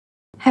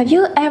Have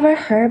you ever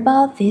heard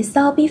about this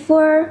sound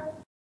before?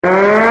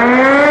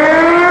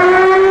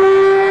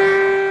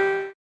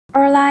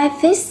 Or like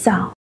this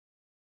sound?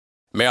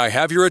 May I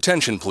have your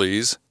attention,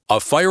 please? A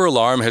fire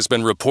alarm has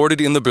been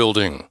reported in the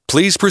building.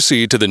 Please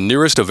proceed to the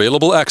nearest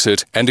available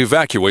exit and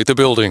evacuate the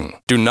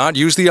building. Do not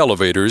use the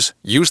elevators,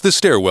 use the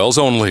stairwells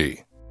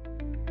only.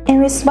 In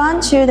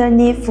response to the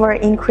need for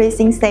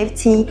increasing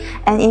safety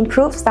and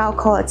improved sound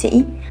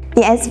quality,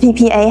 the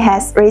DSPPA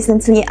has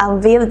recently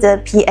unveiled the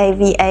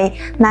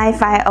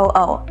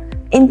PAVA9500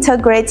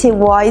 integrated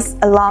voice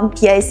alarm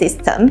PA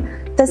system.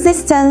 The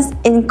system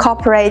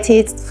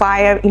incorporated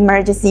fire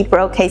emergency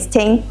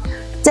broadcasting,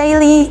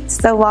 daily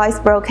service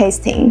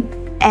broadcasting,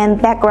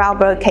 and background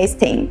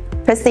broadcasting.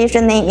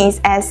 Positioning is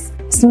as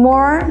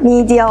small,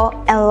 medium,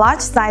 and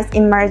large-size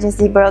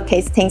emergency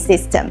broadcasting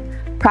system,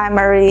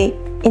 primarily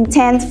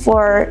intended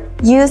for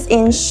use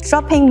in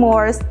shopping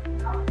malls,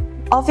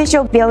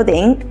 official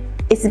buildings,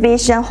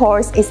 exhibition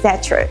halls,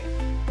 etc.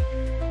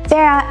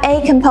 There are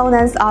 8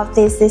 components of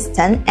this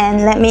system,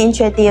 and let me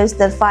introduce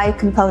the 5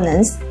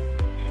 components.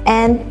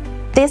 And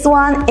this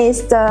one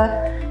is the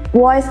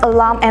voice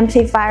alarm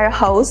amplifier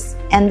host,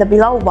 and the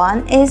below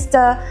one is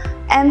the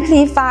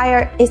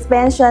amplifier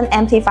expansion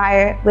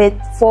amplifier with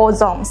 4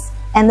 zones,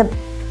 and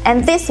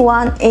this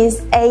one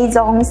is 8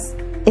 zones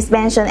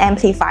expansion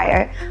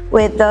amplifier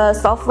with the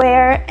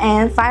software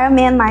and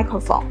fireman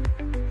microphone.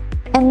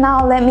 And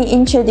now let me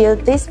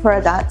introduce this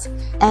product.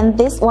 And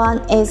this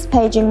one is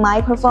paging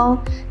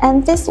microphone,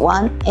 and this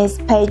one is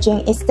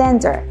paging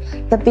extender.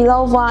 The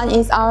below one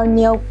is our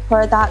new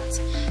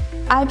product,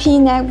 IP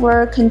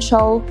network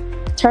control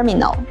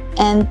terminal,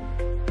 and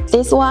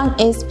this one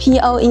is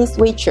PoE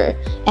switcher,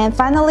 and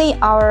finally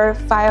our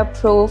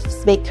fireproof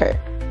speaker.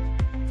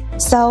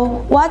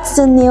 So what's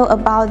the new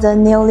about the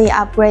newly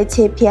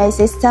upgraded PA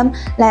system?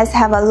 Let's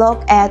have a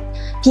look at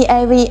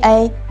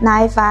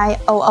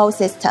PAVA9500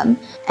 system.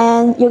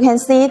 And you can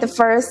see the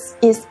first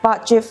is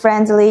budget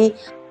friendly.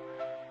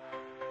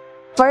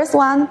 First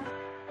one,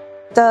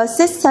 the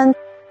system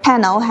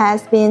panel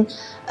has been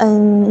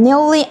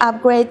newly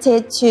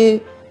upgraded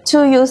to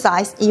 2U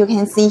size. You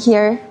can see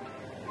here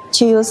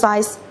 2U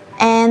size,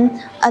 and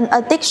an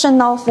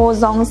additional 4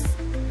 zones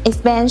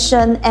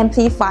expansion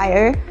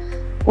amplifier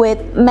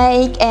with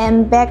make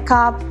and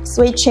backup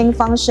switching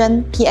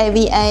function.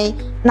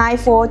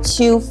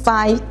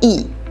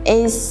 PAVA9425E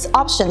is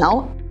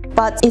optional,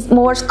 but it's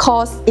more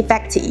cost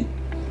effective,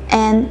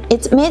 and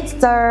it meets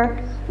the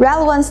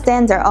relevant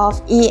standard of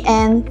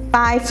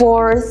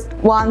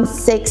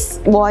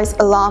EN5416 voice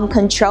alarm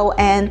control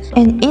and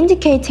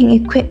indicating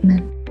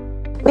equipment.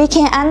 We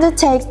can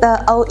undertake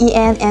the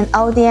OEM and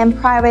ODM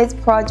private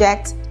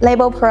project,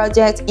 label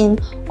project in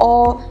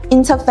all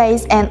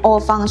interface and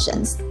all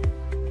functions.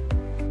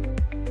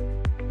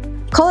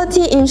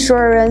 Quality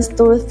insurance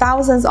through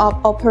thousands of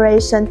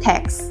operation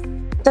techs.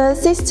 The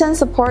system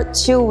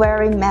supports 2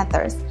 wiring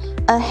methods,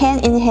 a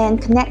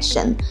hand-in-hand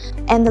connection,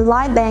 and a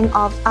line length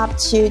of up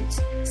to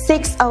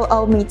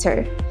 600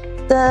 meters.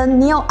 The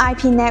new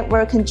IP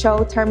network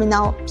control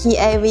terminal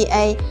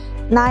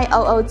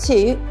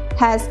PAVA9002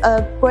 has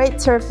a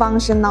greater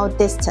functional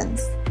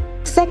distance.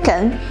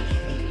 Second,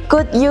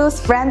 good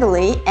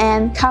user-friendly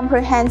and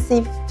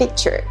comprehensive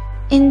feature.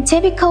 In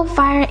typical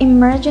fire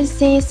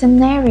emergency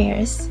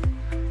scenarios,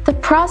 the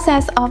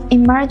process of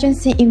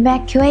emergency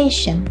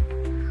evacuation,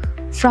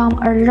 from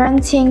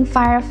alerting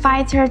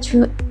firefighter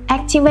to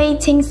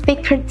activating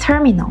speaker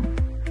terminal,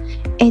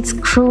 is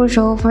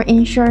crucial for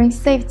ensuring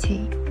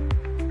safety.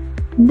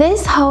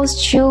 This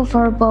holds true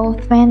for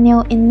both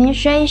manual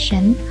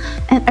initiation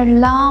and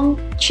alarm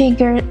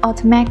triggered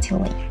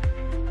automatically.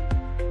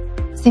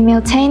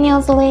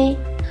 Simultaneously,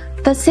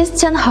 the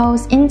system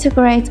host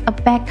integrates a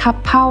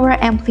backup power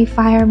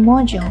amplifier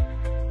module,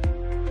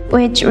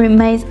 which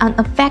remains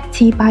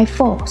unaffected by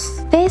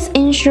force. This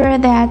ensures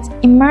that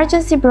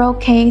emergency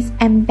broadcast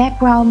and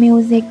background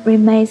music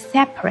remain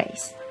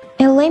separate,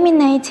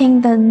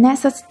 eliminating the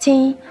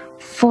necessity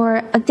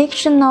for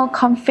additional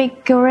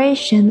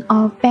configuration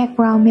of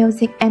background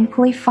music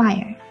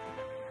amplifier.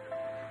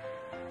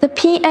 The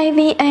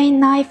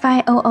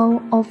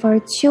PAVA9500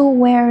 offers 2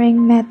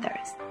 wiring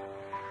methods,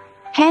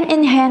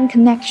 hand-in-hand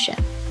connection,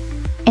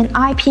 and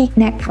IP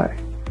network.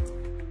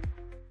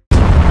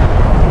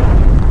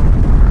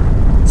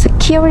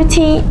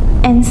 Security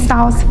and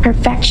sound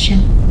perfection.